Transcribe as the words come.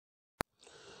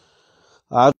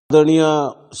आदरणीय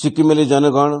सिक्किमेली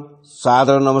जनगण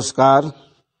सादर नमस्कार।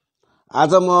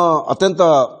 आज म अत्यन्त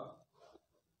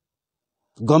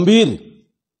गम्भीर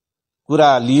कुरा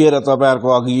लिएर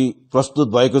तपाईहरुको अघि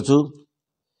प्रस्तुत भएको छु।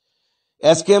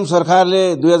 एसकेएम सरकारले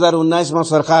 2019 मा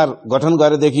सरकार गठन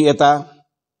गरेदेखि यता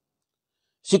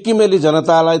सिक्किमेली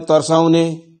जनतालाई तर्साउने,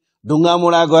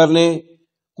 ढुङ्गामुढा गर्ने,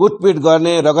 कुटपिट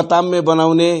गर्ने, रगताम्य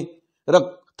बनाउने र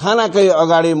थानाकै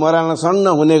अगाडि मराना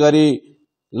सन्न हुने गरी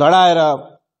लडाएर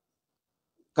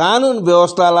कानून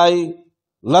व्यवस्थालाई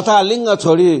लथालिङ्ग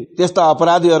छोडी त्यस्ता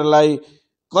अपराधीहरूलाई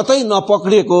कतै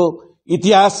नपक्रिएको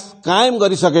इतिहास कायम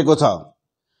गरिसकेको छ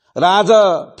र आज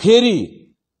फेरि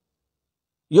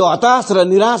यो हताश र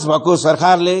निराश भएको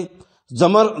सरकारले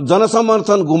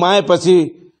जनसमर्थन गुमाएपछि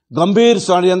गम्भीर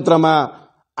षड्यन्त्रमा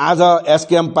आज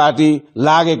एसकेएम पार्टी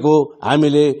लागेको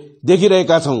हामीले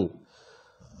देखिरहेका छौं।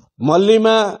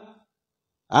 मल्लीमा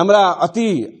हाम्रा अति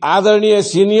आदरणीय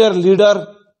सिनियर लिडर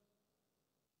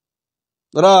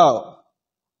र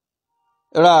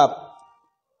एउटा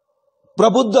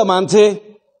प्रबुद्ध मान्छे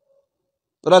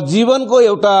र जीवनको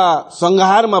एउटा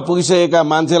संघारमा पुगिसकेका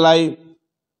मान्छेलाई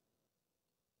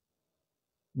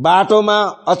बाटोमा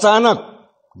अचानक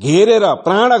घेरेर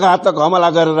प्राणघातक हमला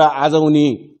गरेर आज उनी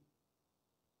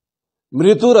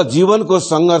मृत्यु र जीवनको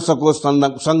संघर्षको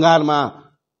संघारमा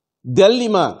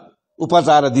दिल्लीमा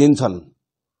उपचाराधीन छन्।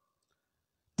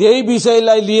 त्यही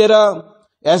विषयलाई लिएर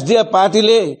एसडीएफ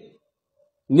पार्टीले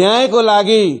न्यायको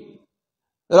लागि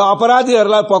र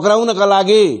अपराधीहरूलाई पक्राउनका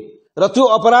लागि र त्यो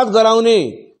अपराध गराउने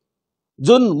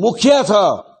जुन मुखिया छ,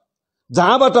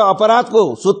 जहाँबाट अपराधको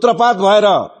सूत्रपात भएर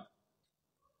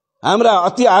हाम्रा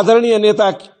अति आदरणीय नेता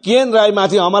केएन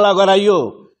राईमाथि हमला गराइयो,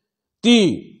 ती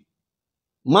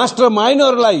मास्टर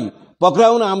माइन्डहरूलाई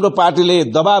पक्राउन हाम्रो पार्टीले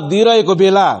दबाब दिइरहेको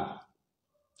बेला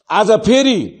आज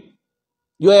फेरि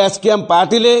यो एसकेएम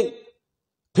पार्टीले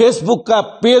फेसबुकका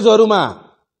पेजहरूमा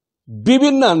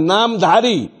विभिन्न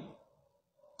नामधारी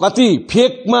कति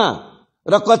फेकमा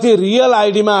र कति रियल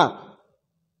आइडीमा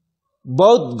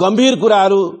बहुत गम्भीर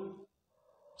कुराहरू,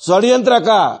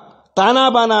 षड्यन्त्रका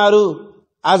तानाबानाहरू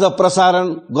आज प्रसारण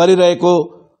गरिरहेको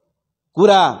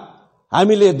कुरा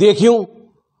हामीले देख्यौं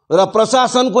र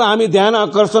प्रशासनको हामी ध्यान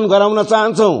आकर्षण गराउन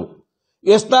चाहन्छौं।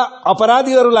 यस्ता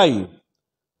अपराधीहरूलाई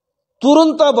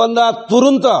तुरुन्त भन्दा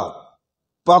तुरुन्त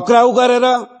पक्राउ गरेर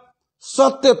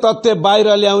सत्य तथ्य बाहिर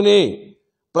ल्याउने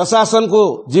प्रशासनको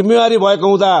जिम्मेवारी भएको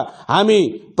हुँदा हामी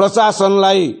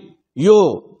प्रशासनलाई यो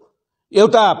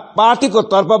एउटा पार्टीको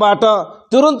तर्फबाट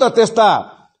तुरुन्त त्यस्ता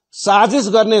साजिश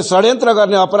गर्ने, षड्यन्त्र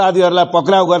गर्ने अपराधीहरूलाई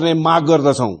पक्राउ गर्ने माग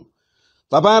गर्दछौं।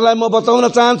 तपाईहरुलाई म बताउन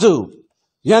चाहन्छु,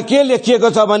 यहाँ के लेखिएको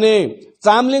छ भने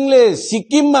चामलिङले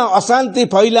सिक्किममा अशान्ति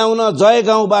फैलाउन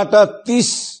जयगाउँबाट 30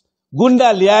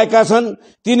 गुण्डा ल्याएका छन्,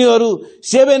 तिनीहरू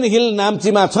 7 हिल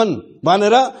नाम्चीमा छन्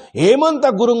भनेर हेमन्त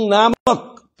गुरुङ नामक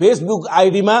फेसबुक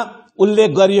आइडीमा उल्लेख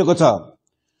गरिएको छ।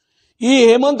 यी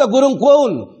हेमन्त गुरुङ को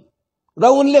हुन् र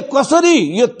उनले कसरी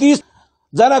यो 30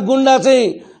 जना गुण्डा चाहिँ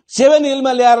 7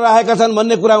 हिलमा ल्याएर राखेका छन्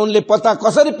भन्ने कुरा उनले पत्ता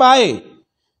कसरी पाए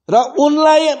र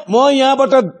उनलाई म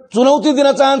यहाँबाट चुनौती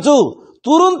दिन चाहन्छु,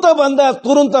 तुरुन्त भन्दा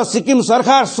तुरुन्त सिक्किम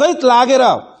सरकार सहित लागेर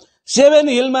 7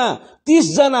 हिलमा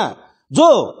 30 जना जो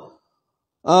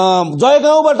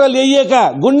जयगाउँबाट ल्याइएका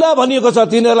गुण्डा भनिएको छ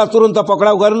तिनीहरूलाई तुरुन्त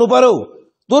पक्राउ गर्नु पर्यो।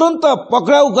 तुरुन्त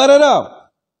पक्राउ गरेर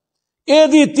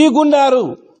यदि ती गुण्डाहरू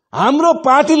हाम्रो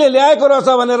पार्टीले ल्याएको रहेछ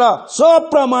भनेर सब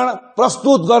प्रमाण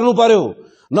प्रस्तुत गर्नु पर्यो,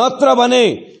 नत्र भने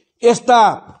यस्ता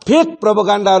फेक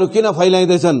प्रोपोगन्डाहरू किन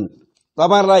फैलाइदैछन्?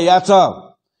 तपाईहरुलाई याद छ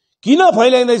किन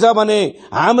फैलाइदैछ भने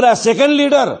हाम्रा सेकेन्ड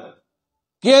लिडर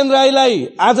केएन राईलाई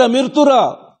आज मृत्यु र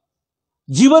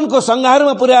जीवनको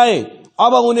संघारमा पुर्याए।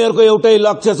 अब उनीहरूको एउटै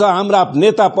लक्ष्य छ, हाम्रा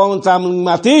नेता पवन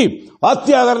चामलिङमाथि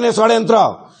हत्या गर्ने षड्यन्त्र।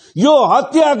 यो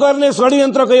हत्या गर्ने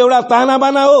षड्यन्त्रको एउटा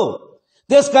तानाबाना हो।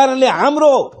 त्यसकारणले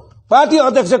हाम्रो पार्टी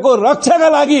अध्यक्षको रक्षाका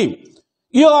लागि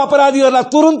यो अपराधीहरूलाई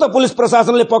तुरुन्त पुलिस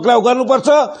प्रशासनले पक्राउ गर्नुपर्छ,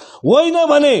 होइन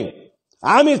भने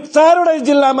हामी चारवटै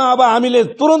जिल्लामा अब हामीले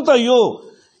तुरुन्त यो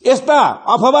यस्ता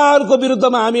अफवाहहरूको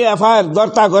विरुद्धमा हामी एफआईआर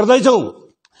दर्ता गर्दैछौं।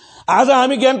 आज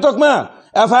हामी गान्तोकमा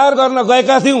एफआईआर गर्न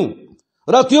गएका थियौं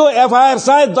र त्यो एफआईआर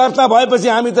सायद दर्ता भएपछि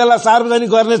हामी त्यसलाई सार्वजनिक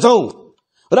गर्नेछौं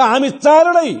र हामी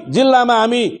चारवटै जिल्लामा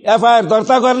हामी एफआईआर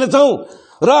दर्ता गर्नेछौं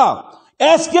र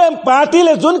एसकेएम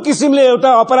पार्टीले जुन किसिमले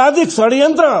एउटा अपराधिक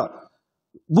षड्यन्त्र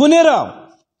बुनेर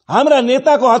हाम्रा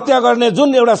नेताको हत्या गर्ने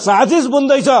जुन एउटा साजिश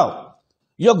बुन्दैछ,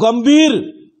 यो गम्भीर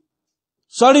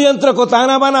षड्यन्त्रको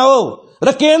तानाबाना हो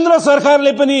र केन्द्र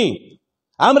सरकारले पनि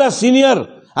हाम्रा सिनियर,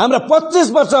 हाम्रा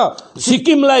 25 वर्ष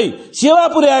सिक्किमलाई सेवा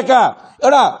पुर्याएका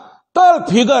एउटा टल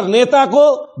फिगर नेताको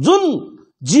जुन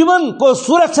जीवनको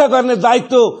सुरक्षा गर्ने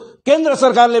दायित्व केन्द्र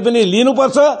सरकारले पनि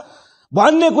लिनुपर्छ।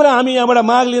 भन्ने कुरा हामी यहाँबाट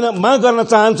माग गर्न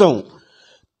चाहन्छौं।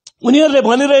 उनीहरूले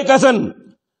भनिरहेका छन्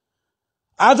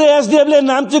आज एसडीएफले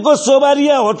नाम्चीको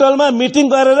सोबारिया होटलमा मिटिङ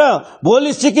गरेर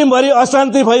भोलि सिक्किमभरि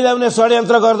अशान्ति फैलाउने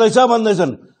षड्यन्त्र गर्दैछ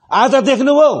भन्दैछन्। आज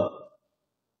देख्नुभयो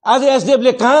आज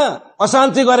एसडीएफले कहाँ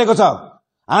अशान्ति गरेको छ?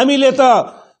 हामीले त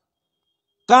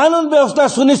कानून व्यवस्था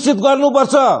सुनिश्चित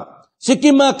गर्नुपर्छ।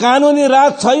 सिक्किममा कानूनी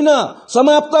राज छैन,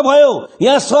 समाप्त भयो।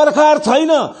 यहाँ सरकार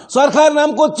छैन, सरकार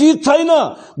नामको चीज छैन,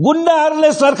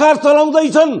 गुण्डाहरूले सरकार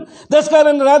चलाउँदैछन्।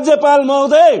 त्यसकारण राज्यपाल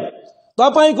महोदय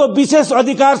तपाईको विशेष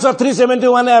अधिकार छ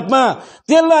 371 एपमा,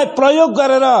 त्यसलाई प्रयोग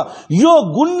गरेर यो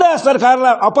गुण्डा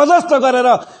सरकारलाई अपदस्थ गरेर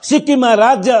सिक्किममा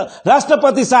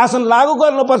राष्ट्रपति शासन लागू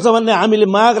गर्नुपर्छ भन्ने हामीले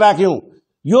माग राख्यौं।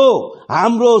 यो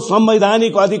हाम्रो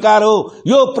संवैधानिक अधिकार हो,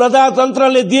 यो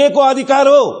प्रजातन्त्रले दिएको अधिकार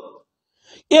हो।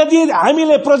 यदि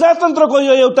हामीले प्रजातन्त्रको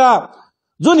यो एउटा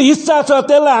जुन हिस्सा छ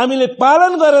त्यसलाई हामीले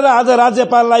पालन गरेर आज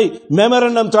राज्यपाललाई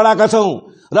मेमोरेन्डम चढाएका छौं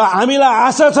र हामीलाई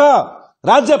आशा छ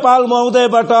राज्यपाल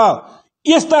महोदयबाट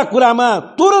यस्ता कुरामा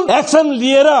तुरन्त एक्सन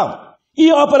लिएर यी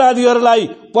अपराधीहरूलाई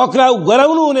पक्राउ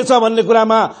गराउनु हुनेछ भन्ने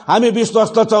कुरामा हामी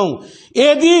विश्वस्त छौं।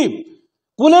 यदि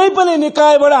कुनै पनि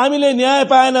निकायबाट हामीले न्याय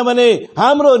पाएन भने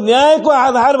हाम्रो न्यायको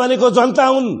आधार भनेको जनता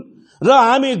हुन् र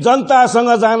हामी जनतासँग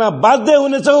जान बाध्य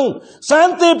हुनेछौं।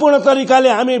 शान्तिपूर्ण तरिकाले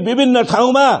हामी विभिन्न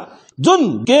ठाउँमा जुन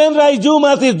केएन राई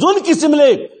ज्यूमाथि जुन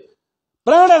किसिमले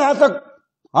प्राणघातक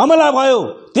हमला भयो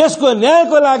त्यसको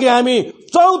न्यायको लागि हामी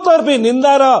चौतर्फी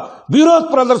निन्दा र विरोध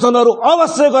प्रदर्शनहरू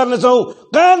अवश्य गर्नेछौं।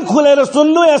 कान खुलेर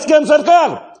सुन्नु एसकेएम सरकार,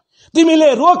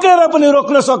 तिमीले रोकेर पनि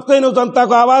रोक्न सक्दैनौ,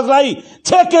 जनताको आवाजलाई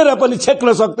छेकेर पनि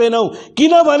छेक्न सक्दैनौ।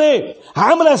 किनभने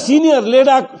हाम्रा सिनियर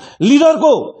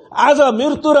लिडरको आज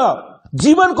मृत्यु र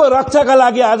जीवनको रक्षाका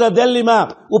लागि आज दिल्लीमा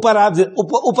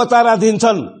उपचाराधीन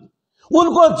छन्।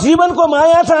 उनको जीवनको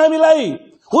माया छ हामीलाई,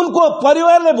 उनको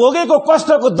परिवारले भोगेको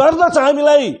कष्टको दर्द छ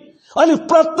हामीलाई। अनि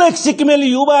प्रत्येक सिक्किमेली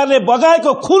युवाहरूले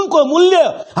बगाएको खुनको मूल्य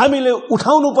हामीले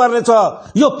उठाउनु पर्नेछ।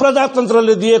 यो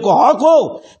प्रजातन्त्रले दिएको हक हो।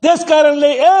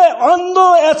 त्यसकारणले अन्धो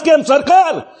एसकेएम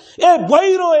सरकार,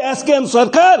 बहिरो एसकेएम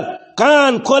सरकार,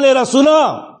 कान खोलेर सुन।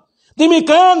 तिमी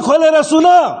कान खोलेर सुन।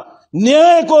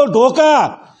 न्यायको ढोका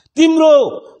तिम्रो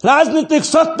राजनीतिक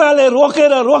सत्ताले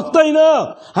रोकेर रोक्दैन।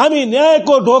 हामी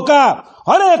न्यायको ढोका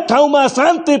हरेक ठाउँमा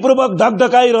शान्तिपूर्वक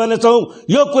ढकढकाइरहनेछौं।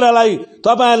 यो कुरालाई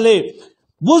तपाईहरुले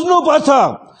बुझ्नुपर्छ।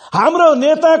 हाम्रो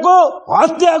नेताको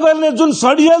हत्या गर्ने जुन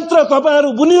षड्यन्त्र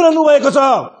तपाईहरु बुनिरहनु भएको छ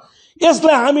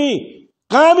यसलाई हामी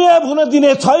कामयाब हुन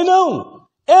दिने छैनौं।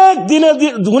 एक दिन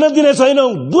हुन दिने छैनौं,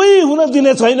 दुई हुन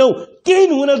दिने छैनौं,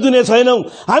 तीन हुन दिने छैनौं।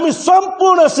 हामी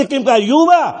सम्पूर्ण सिक्किमका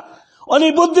युवा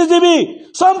अनि बुद्धिजीवी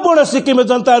सम्पूर्ण सिक्किमे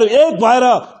जनताहरु एक भएर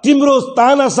तिम्रो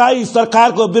तानाशाही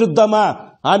सरकारको विरुद्धमा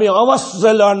हामी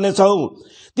अवश्य लड्ने छौं।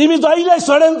 तिमी जहिले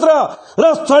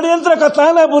षड्यन्त्रका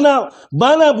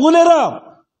बाना बुनेर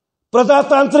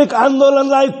प्रजातान्त्रिक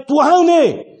आन्दोलनलाई तुहाउने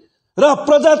र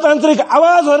प्रजातान्त्रिक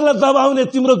आवाजहरूलाई दबाउने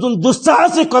तिम्रो जुन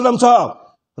दुस्साहसिक कदम छ,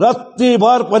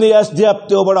 रत्तिभर पनि एसडीएफ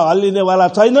त्योबाट हल्लिनेवाला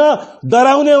छैन,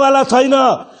 डराउनेवाला छैन।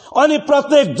 अनि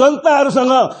प्रत्येक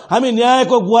जनताहरुसँग हामी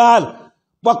न्यायको गुहार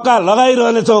पक्का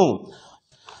लगाइरहनेछौं।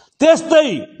 त्यस्तै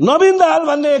नवीन दाहाल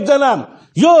भन्ने एकजना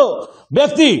यो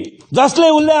व्यक्ति जसले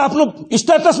उनले आफ्नो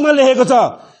स्ट्याटसमा लेखेको छ,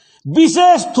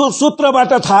 विशेष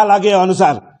सूत्रबाट थाहा लागे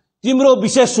अनुसार तिम्रो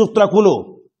विशेष सूत्र कुन हो?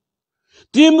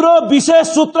 तिम्रो विशेष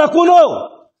सूत्र कुन हो?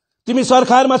 तिमी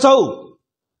सरकारमा छौ,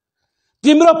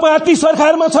 तिम्रो पार्टी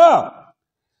सरकारमा छ,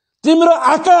 तिम्रो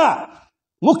आका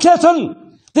मुख्य छन्,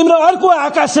 तिम्रो अर्को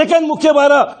आका सेकेन्ड मुख्य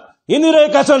भएर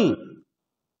हिँडिरहेका छन्।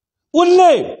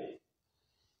 उनले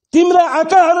तिम्रा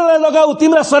आकाहरूलाई लगाऊ,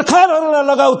 तिम्रा सरकारहरूलाई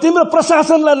लगाऊ, तिम्रो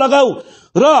प्रशासनलाई लगाऊ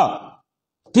र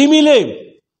तिमीले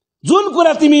जुन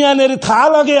कुरा तिमी यहाँनेरि थाहा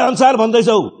लगे अनुसार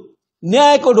भन्दैछौ,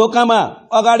 न्यायको ढोकामा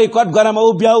अगाडि कटघरामा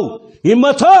उभ्याऊ।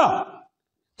 हिम्मत छ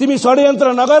तिमी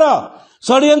षड्यन्त्र नगर,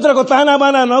 षड्यन्त्रको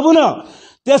तानाबाना नबुन।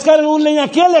 त्यसकारण उनले यहाँ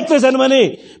के लेख्दैछन् भने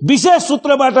विशेष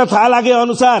सूत्रबाट थाहा लागे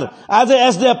अनुसार आज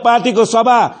एसडीएफ पार्टीको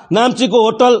सभा नाम्चीको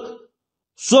होटल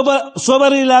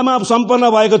सोबरिलामा सम्पन्न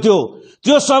भएको थियो।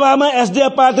 त्यो सभामा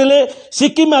एसडीएफ पार्टीले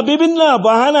सिक्किममा विभिन्न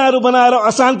बहानाहरू बनाएर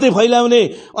अशान्ति फैलाउने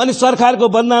अनि सरकारको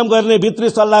बदनाम गर्ने भित्री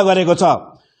सल्लाह गरेको छ।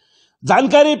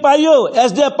 जानकारी पाइयो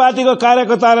एसडीएफ पार्टीको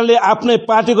कार्यकर्ताहरूले आफ्नै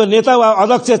पार्टीको नेता वा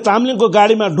अध्यक्ष चामलिङको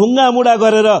गाडीमा ढुङ्गा मुडा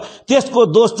गरेर त्यसको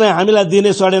दोष चाहिँ हामीलाई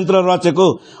दिने षड्यन्त्र रचेको।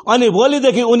 अनि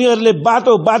भोलिदेखि उनीहरूले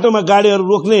बाटोमा गाडीहरू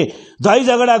रोक्ने, झै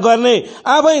झगडा गर्ने,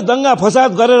 आफै दंगा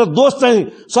फसाद गरेर दोष चाहिँ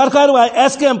सरकार वा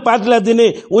एसकेएम पार्टीलाई दिने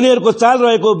उनीहरूको चाल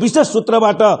रहेको विशेष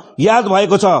सूत्रबाट याद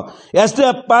भएको छ।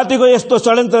 एसडीएफ पार्टीको यस्तो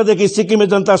षड्यन्त्रदेखि सिक्किमे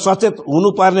जनता सचेत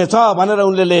हुनुपर्ने छ भनेर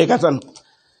उनले लेखेका छन्।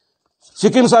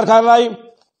 सिक्किम सरकारलाई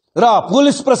र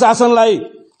पुलिस प्रशासनलाई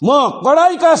म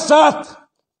कडाइका साथ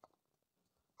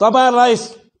तपाईहरुलाई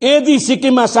यदि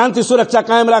सिक्किममा शान्ति सुरक्षा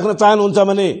कायम राख्न चाहनुहुन्छ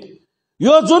भने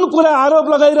यो जुन कुरा आरोप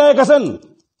लगाइरहेका छन्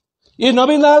यी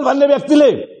नवीन दाहाल भन्ने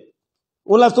व्यक्तिले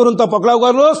उनलाई तुरुन्त पक्राउ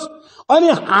गर्नुहोस् अनि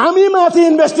हामी माथि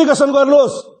इन्भेस्टिगेसन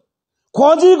गर्नुहोस्,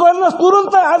 खोजी गर्नुहोस्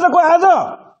तुरुन्त, आजको आज,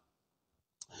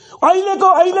 अहिलेको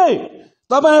अहिले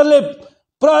तपाईहरुले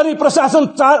प्रहरी प्रशासन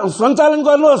सञ्चालन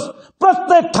गर्नुहोस्,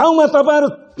 प्रत्येक ठाउँमा तपाईहरु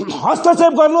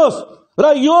हस्तक्षेप गर्नुहोस् र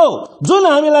यो जुन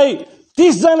हामीलाई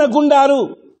 30 जना गुण्डाहरू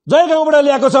जयगाउँबाट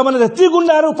ल्याएको छ भने ती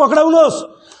गुण्डाहरू पक्राउनुहोस्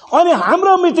अनि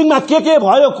हाम्रो मिटिङमा के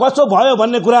भयो कसो भयो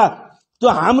भन्ने कुरा त्यो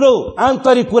हाम्रो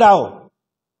आन्तरिक कुरा हो।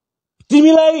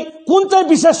 तिमीलाई कुन चाहिँ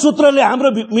विशेष सूत्रले हाम्रो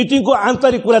मिटिङको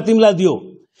आन्तरिक कुरा तिमीलाई दियो?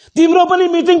 तिम्रो पनि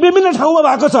मिटिङ विभिन्न ठाउँमा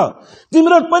भएको छ,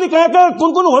 तिम्रो पनि कहाँ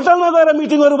कुन होटलमा गएर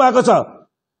मिटिङहरू भएको छ।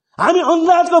 हामी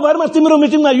अन्दाजको भरमा तिम्रो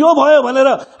मिटिङमा यो भयो भनेर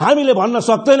हामीले भन्न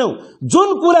सक्दैनौ। जुन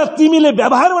कुरा तिमीले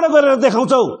व्यवहारबाट गरेर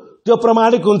देखाउँछौ त्यो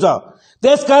प्रमाणिक हुन्छ।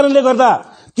 त्यसकारणले गर्दा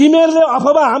तिमीहरूले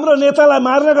अथवा हाम्रो नेतालाई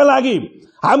मार्नका लागि,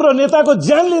 हाम्रो नेताको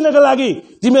ज्यान लिनका लागि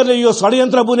तिमीहरूले यो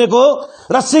षड्यन्त्र बुनेको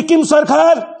र सिक्किम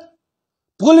सरकार,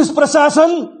 पुलिस प्रशासन,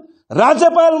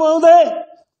 राज्यपाल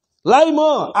महोदयलाई म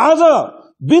आज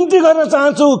बिन्ती गर्न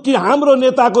चाहन्छु कि हाम्रो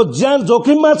नेताको ज्यान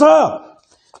जोखिममा छ।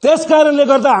 त्यसकारणले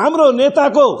गर्दा हाम्रो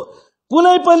नेताको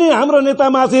कुनै पनि हाम्रो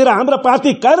नेतामाथि र हाम्रा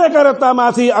पार्टी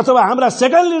कार्यकर्तामाथि अथवा हाम्रा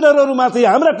सेकेन्ड लिडरहरूमाथि,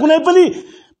 हाम्रा कुनै पनि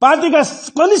पार्टीका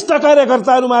कनिष्ठ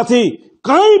कार्यकर्ताहरूमाथि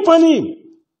कहीँ पनि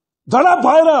झडप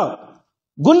भएर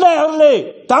गुण्डाहरूले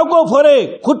टाउको फोरे,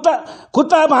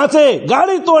 खुट्टा भाँचे,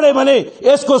 गाडी तोडे भने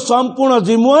यसको सम्पूर्ण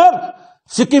जिम्मेवार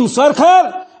सिक्किम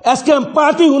सरकार, एसकेएम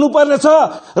पार्टी हुनुपर्नेछ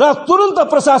र तुरुन्त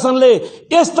प्रशासनले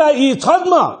यस्ता यी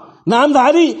छद्म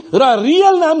नामधारी र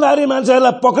रियल नामधारी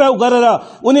मान्छेहरूलाई पक्राउ गरेर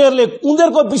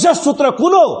उनीहरूको विशेष सूत्र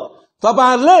कुन हो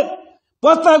तपाईहरुले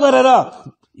पत्ता गरेर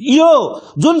यो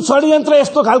जुन षड्यन्त्र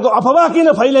यस्तो खालको अफवाह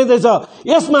किन फैलाइदैछ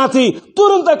यसमाथि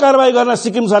तुरुन्त कारबाही गर्न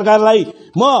सिक्किम सरकारलाई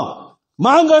म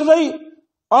माग गर्दै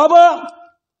अब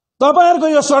तपाईहरुको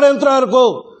यो षड्यन्त्रहरुको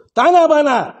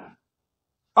तानाबाना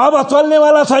अब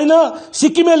चल्नेवाला छैन।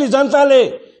 सिक्किमेली जनताले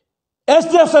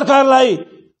एसडीएफ सरकारलाई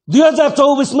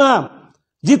 2024 मा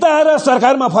जिताएर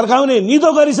सरकारमा फर्काउने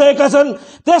निधो गरिसकेका छन्।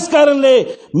 त्यसकारणले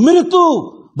मृत्यु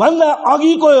भन्दा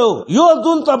अघिको यो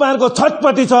जुन तपाईहरुको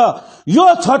छटपटी छ, यो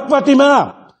छटपटीमा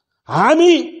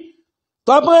हामी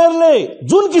तपाईहरुले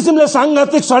जुन किसिमले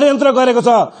सांघातिक षड्यन्त्र गरेको छ,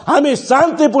 हामी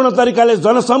शान्तिपूर्ण तरिकाले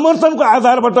जनसमर्थनको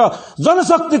आधारबाट,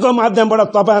 जनशक्तिको माध्यमबाट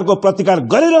तपाईहरुको प्रतिकार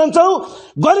गरिरहन्छौं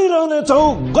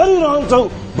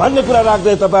भन्ने कुरा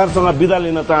राख्दै तपाईहरुसँग बिदा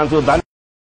लिन चाहन्छु।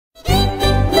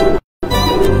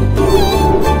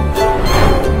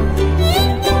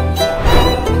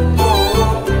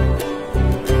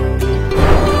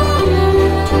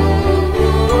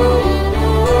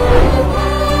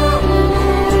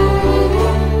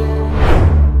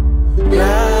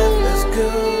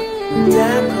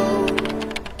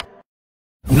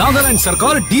 नागालैंड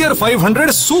सरकार डियर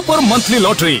 500 सुपर मंथली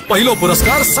लॉटरी पहिलो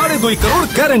पुरस्कार 2.5 करोड़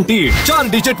ग्यारेन्टीड 4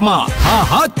 डिजिट में।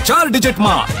 हाँ 4 डिजिट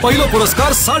में पहिलो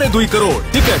पुरस्कार 2.5 करोड़,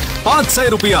 टिकट 500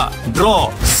 रुपया, draw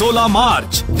 16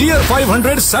 March. Dear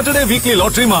 500 Saturday weekly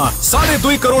lottery में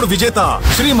 2.5 करोड़ विजेता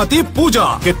श्रीमती पूजा।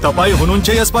 के तपाई हुनुहुन्छ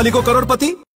यसपालिको करोड़पति?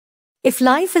 If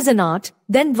life is an art,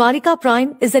 then Dwarika Prime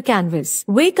is a canvas.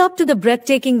 Wake up to the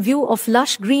breathtaking view of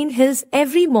lush green hills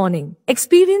every morning.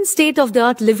 Experience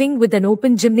state-of-the-art living with an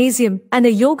open gymnasium and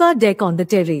a yoga deck on the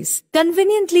terrace.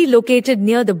 Conveniently located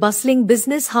near the bustling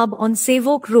business hub on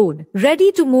Savok Road.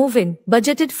 Ready to move in,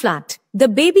 budgeted flat. The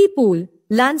baby pool,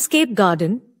 landscape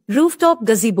garden, rooftop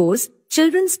gazebos,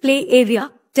 children's play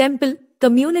area, temple,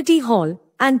 community hall,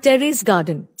 and terrace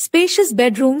garden. Spacious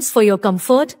bedrooms for your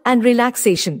comfort and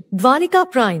relaxation. Dwarika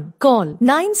Prime. Call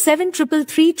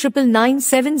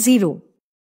 9733399970.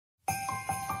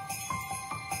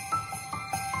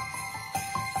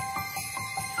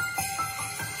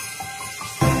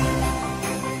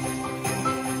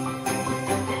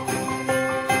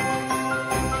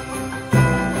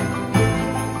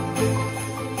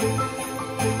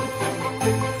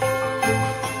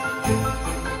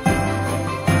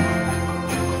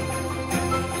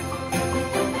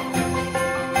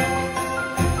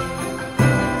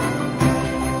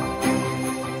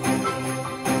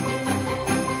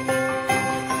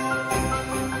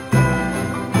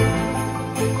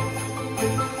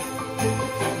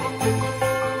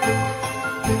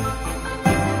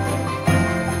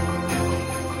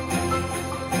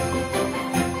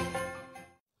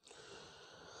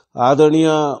 आदरणीय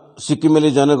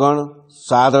सिक्किमेली जनगण,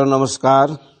 सादर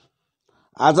नमस्कार।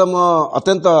 आज म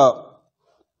अत्यन्त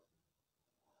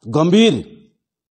गम्भीर